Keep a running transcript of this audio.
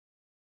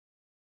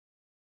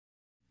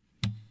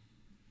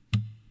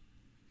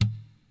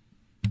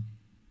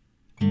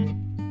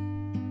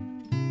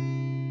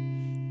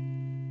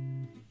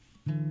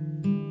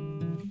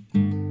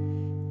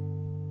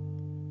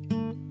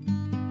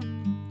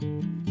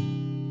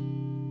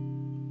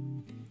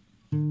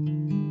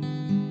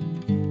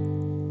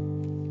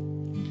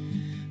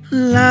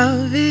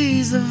Love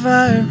is a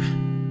verb.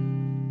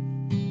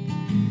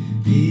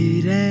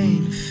 It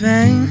ain't a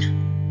thing.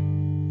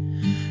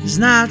 It's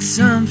not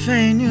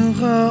something you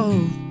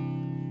hold.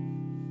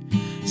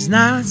 It's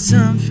not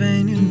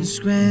something you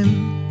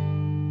scream.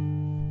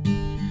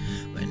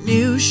 When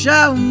you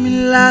show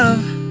me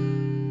love,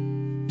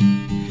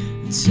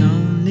 I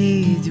don't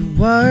need the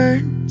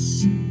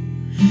words.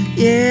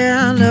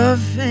 Yeah,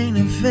 love ain't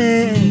a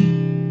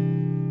thing.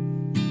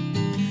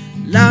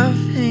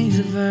 Love ain't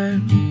a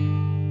verb.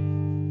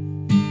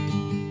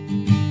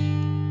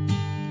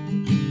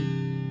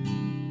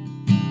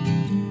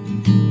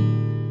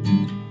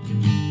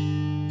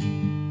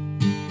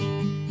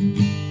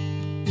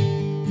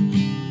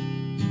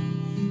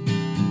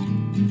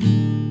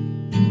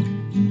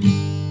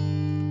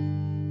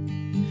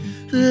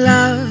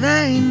 Love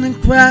ain't a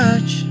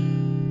grudge.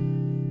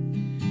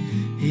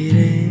 It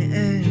ain't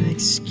an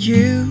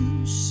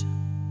excuse.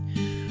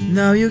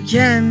 No, you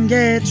can't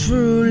get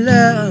true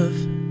love.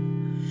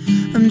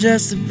 I'm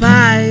just a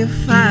pie of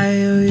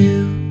fire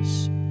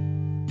use.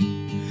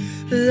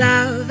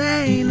 Love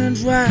ain't a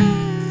drug.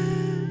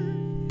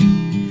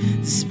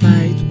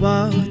 Despite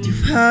what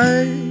you've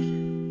heard,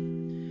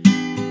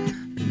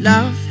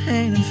 love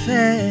ain't a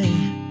thing.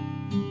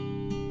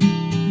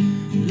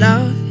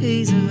 Love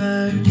is a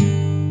verb.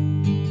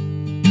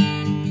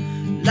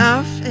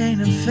 Love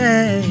ain't a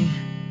thing.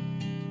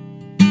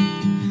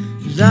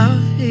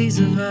 Love is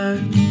a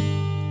verb.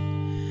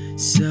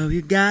 So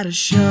you gotta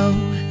show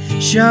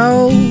me.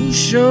 Show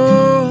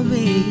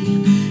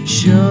me.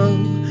 Show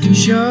me.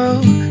 Show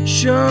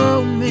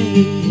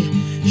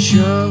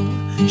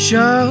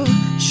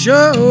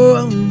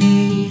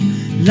me.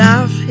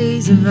 Love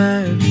is a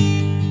verb.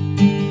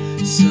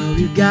 So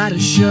you gotta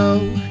show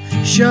me.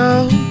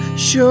 Show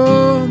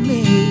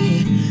me.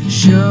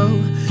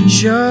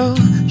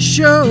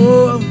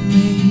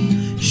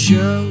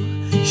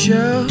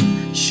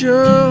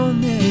 Show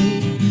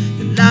me.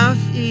 Love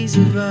is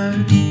a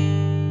verb.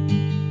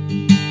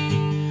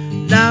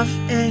 Love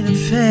ain't a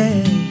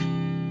thing.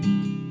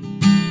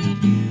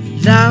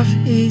 Love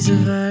is a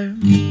verb.